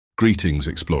Greetings,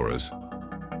 explorers,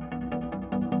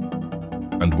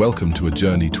 and welcome to a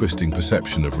journey twisting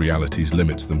perception of reality's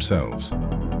limits themselves.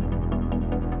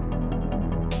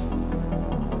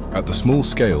 At the small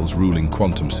scales ruling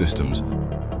quantum systems,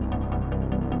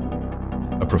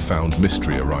 a profound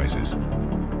mystery arises.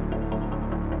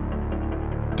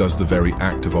 Does the very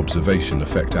act of observation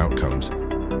affect outcomes,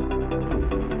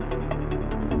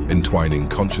 entwining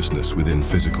consciousness within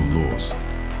physical laws?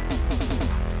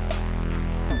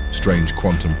 Strange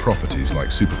quantum properties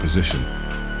like superposition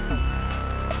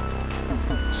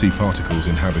see particles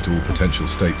inhabit all potential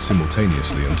states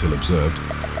simultaneously until observed,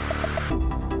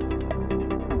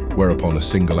 whereupon a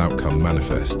single outcome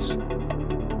manifests.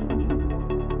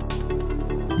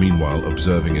 Meanwhile,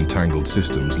 observing entangled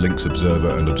systems links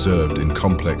observer and observed in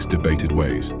complex, debated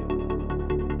ways.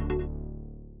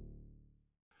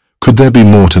 Could there be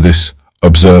more to this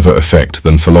observer effect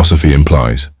than philosophy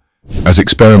implies? As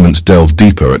experiments delve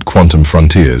deeper at quantum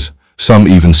frontiers, some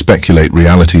even speculate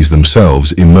realities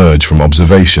themselves emerge from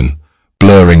observation,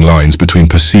 blurring lines between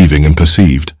perceiving and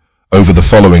perceived. Over the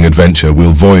following adventure,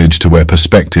 we'll voyage to where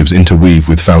perspectives interweave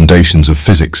with foundations of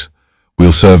physics.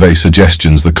 We'll survey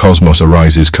suggestions the cosmos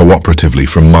arises cooperatively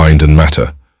from mind and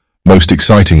matter. Most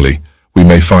excitingly, we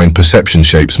may find perception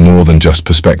shapes more than just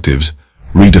perspectives,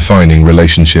 redefining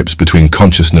relationships between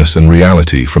consciousness and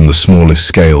reality from the smallest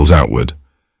scales outward.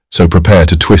 So prepare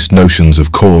to twist notions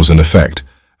of cause and effect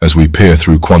as we peer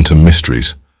through quantum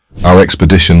mysteries. Our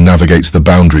expedition navigates the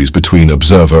boundaries between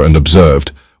observer and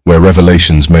observed, where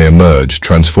revelations may emerge,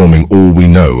 transforming all we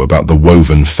know about the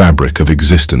woven fabric of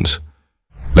existence.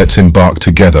 Let's embark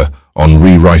together on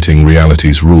rewriting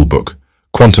reality's rulebook,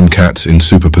 quantum cats in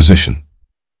superposition.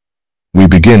 We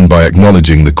begin by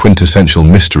acknowledging the quintessential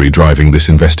mystery driving this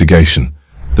investigation,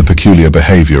 the peculiar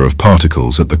behavior of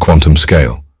particles at the quantum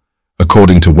scale.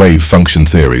 According to wave function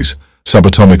theories,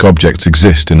 subatomic objects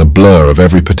exist in a blur of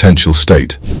every potential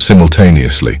state,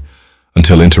 simultaneously,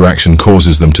 until interaction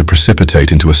causes them to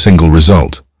precipitate into a single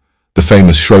result. The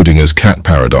famous Schrödinger's cat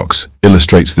paradox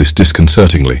illustrates this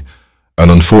disconcertingly. An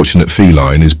unfortunate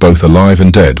feline is both alive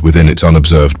and dead within its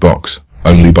unobserved box.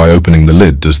 Only by opening the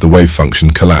lid does the wave function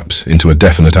collapse into a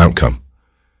definite outcome.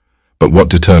 But what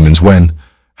determines when,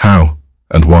 how,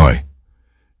 and why?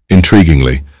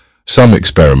 Intriguingly, some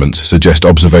experiments suggest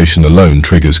observation alone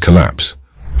triggers collapse.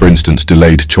 For instance,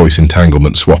 delayed choice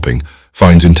entanglement swapping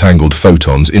finds entangled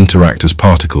photons interact as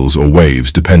particles or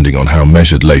waves depending on how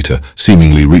measured later,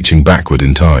 seemingly reaching backward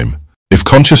in time. If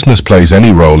consciousness plays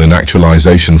any role in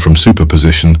actualization from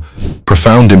superposition,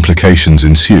 profound implications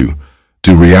ensue.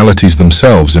 Do realities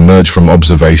themselves emerge from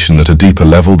observation at a deeper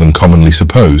level than commonly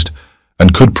supposed?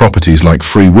 And could properties like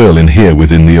free will inhere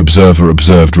within the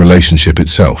observer-observed relationship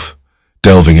itself?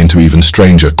 Delving into even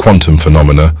stranger quantum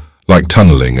phenomena like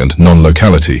tunneling and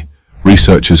non-locality,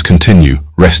 researchers continue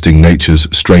wresting nature's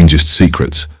strangest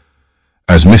secrets.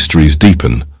 As mysteries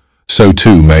deepen, so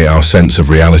too may our sense of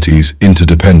reality's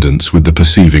interdependence with the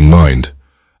perceiving mind.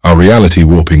 Our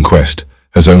reality-warping quest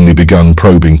has only begun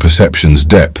probing perception's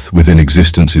depth within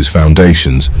existence's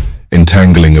foundations,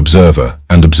 entangling observer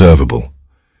and observable.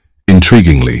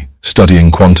 Intriguingly,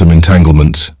 studying quantum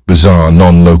entanglements, bizarre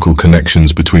non-local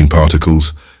connections between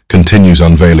particles, continues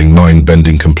unveiling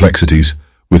mind-bending complexities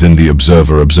within the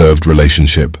observer-observed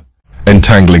relationship.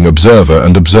 Entangling observer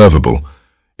and observable.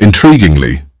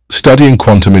 Intriguingly, studying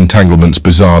quantum entanglements,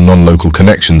 bizarre non-local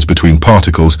connections between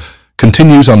particles,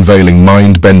 continues unveiling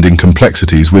mind-bending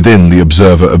complexities within the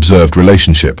observer-observed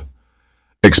relationship.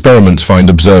 Experiments find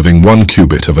observing one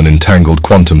qubit of an entangled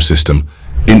quantum system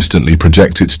instantly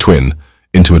projects its twin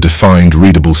into a defined,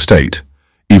 readable state,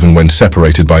 even when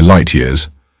separated by light years,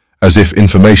 as if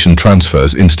information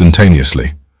transfers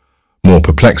instantaneously. More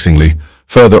perplexingly,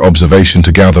 further observation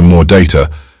to gather more data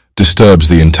disturbs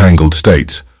the entangled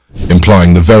states,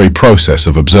 implying the very process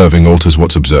of observing alters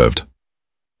what's observed.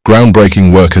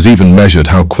 Groundbreaking work has even measured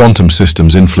how quantum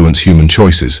systems influence human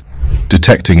choices,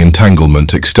 detecting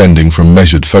entanglement extending from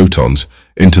measured photons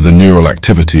into the neural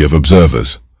activity of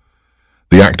observers.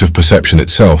 The act of perception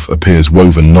itself appears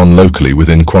woven non-locally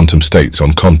within quantum states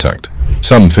on contact.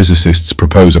 Some physicists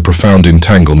propose a profound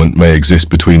entanglement may exist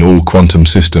between all quantum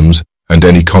systems and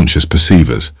any conscious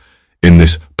perceivers. In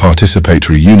this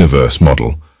participatory universe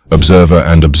model, observer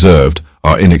and observed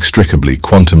are inextricably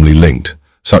quantumly linked,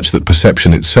 such that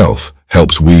perception itself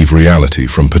helps weave reality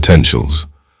from potentials.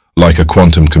 Like a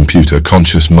quantum computer,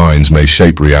 conscious minds may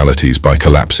shape realities by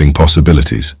collapsing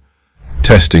possibilities.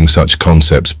 Testing such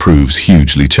concepts proves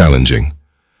hugely challenging,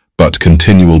 but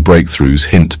continual breakthroughs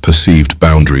hint perceived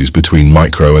boundaries between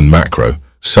micro and macro,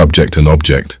 subject and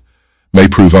object, may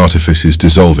prove artifices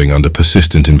dissolving under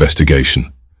persistent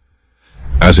investigation.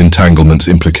 As entanglement's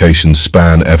implications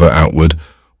span ever outward,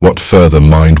 what further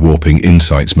mind-warping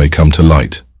insights may come to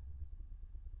light?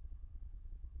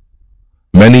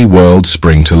 Many worlds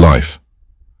spring to life.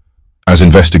 As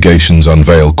investigations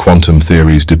unveil quantum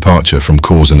theory's departure from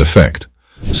cause and effect,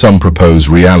 some propose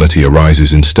reality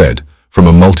arises instead from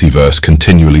a multiverse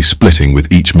continually splitting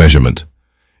with each measurement.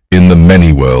 In the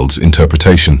many worlds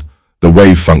interpretation, the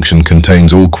wave function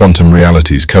contains all quantum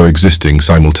realities coexisting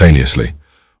simultaneously.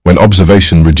 When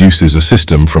observation reduces a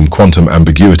system from quantum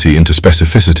ambiguity into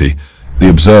specificity, the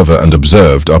observer and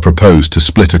observed are proposed to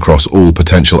split across all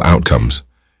potential outcomes.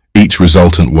 Each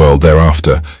resultant world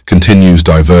thereafter continues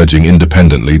diverging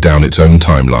independently down its own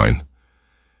timeline.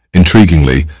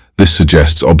 Intriguingly, this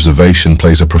suggests observation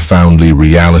plays a profoundly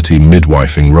reality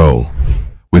midwifing role.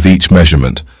 With each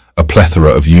measurement, a plethora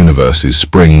of universes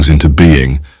springs into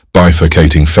being,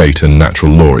 bifurcating fate and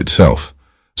natural law itself.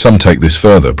 Some take this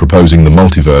further, proposing the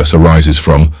multiverse arises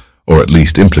from, or at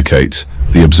least implicates,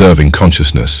 the observing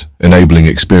consciousness, enabling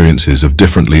experiences of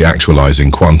differently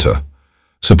actualizing quanta.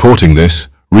 Supporting this,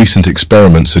 recent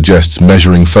experiment suggests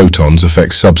measuring photons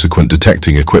affects subsequent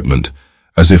detecting equipment,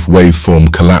 as if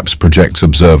waveform collapse projects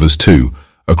observers too,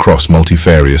 across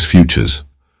multifarious futures.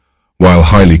 While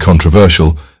highly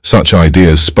controversial, such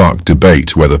ideas spark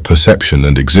debate whether perception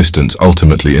and existence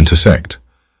ultimately intersect.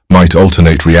 Might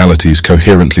alternate realities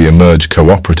coherently emerge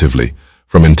cooperatively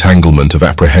from entanglement of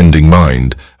apprehending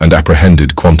mind and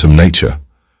apprehended quantum nature?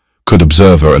 Could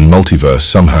observer and multiverse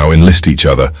somehow enlist each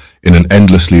other in an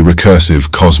endlessly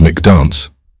recursive cosmic dance?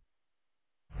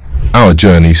 Our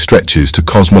journey stretches to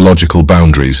cosmological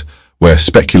boundaries where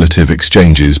speculative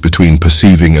exchanges between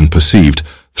perceiving and perceived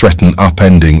threaten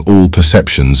upending all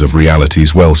perceptions of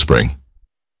reality's wellspring.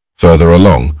 Further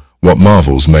along, what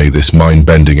marvels may this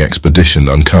mind-bending expedition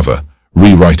uncover,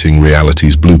 rewriting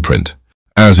reality's blueprint?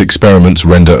 As experiments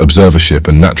render observership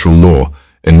and natural law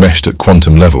enmeshed at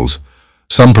quantum levels,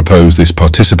 some propose this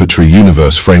participatory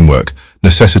universe framework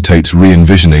necessitates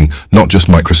re-envisioning not just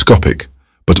microscopic,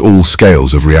 but all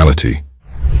scales of reality.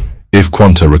 If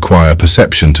quanta require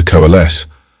perception to coalesce,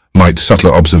 might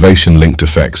subtler observation-linked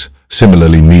effects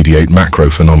similarly mediate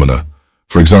macro phenomena?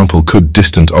 For example, could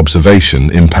distant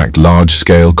observation impact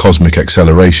large-scale cosmic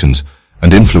accelerations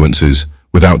and influences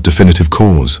without definitive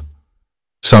cause?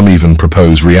 Some even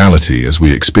propose reality, as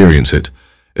we experience it,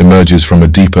 emerges from a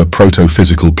deeper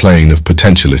proto-physical plane of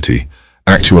potentiality,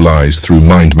 actualized through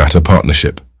mind-matter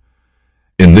partnership.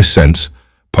 In this sense,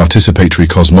 participatory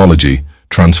cosmology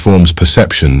transforms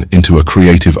perception into a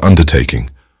creative undertaking,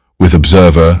 with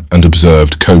observer and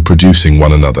observed co-producing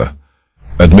one another.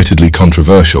 Admittedly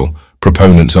controversial,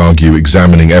 proponents argue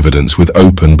examining evidence with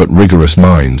open but rigorous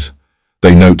minds.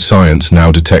 They note science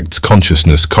now detects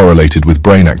consciousness correlated with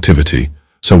brain activity,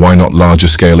 so why not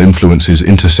larger-scale influences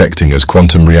intersecting as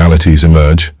quantum realities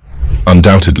emerge?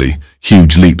 Undoubtedly,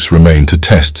 huge leaps remain to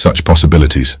test such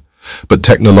possibilities, but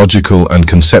technological and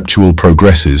conceptual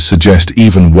progresses suggest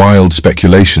even wild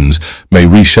speculations may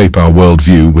reshape our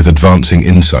worldview with advancing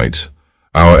insights.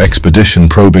 Our expedition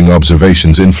probing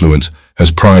observation's influence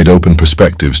has pried open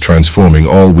perspectives, transforming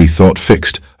all we thought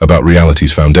fixed about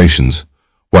reality's foundations.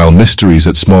 While mysteries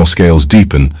at small scales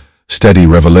deepen, steady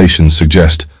revelations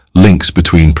suggest links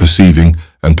between perceiving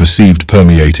and perceived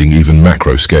permeating even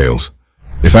macro scales.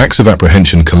 If acts of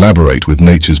apprehension collaborate with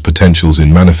nature's potentials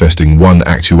in manifesting one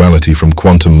actuality from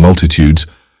quantum multitudes,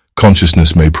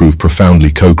 consciousness may prove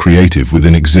profoundly co-creative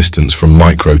within existence from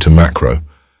micro to macro.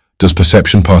 Does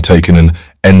perception partake in an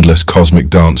endless cosmic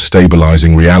dance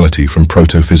stabilizing reality from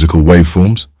proto-physical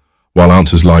waveforms? While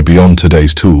answers lie beyond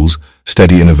today's tools,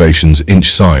 steady innovations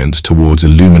inch science towards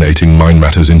illuminating mind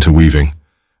matter's interweaving.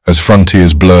 As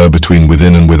frontiers blur between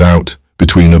within and without,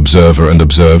 between observer and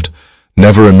observed,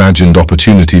 never-imagined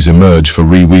opportunities emerge for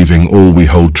reweaving all we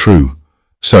hold true.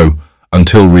 So,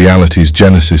 until reality's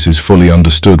genesis is fully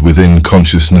understood within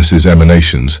consciousness's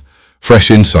emanations,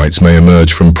 fresh insights may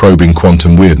emerge from probing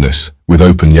quantum weirdness with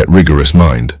open yet rigorous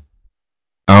mind.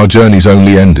 Our journey's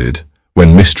only ended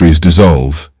when mysteries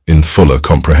dissolve in fuller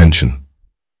comprehension.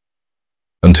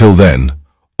 Until then,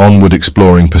 onward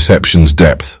exploring perception's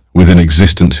depth within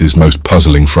existence's most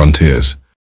puzzling frontiers.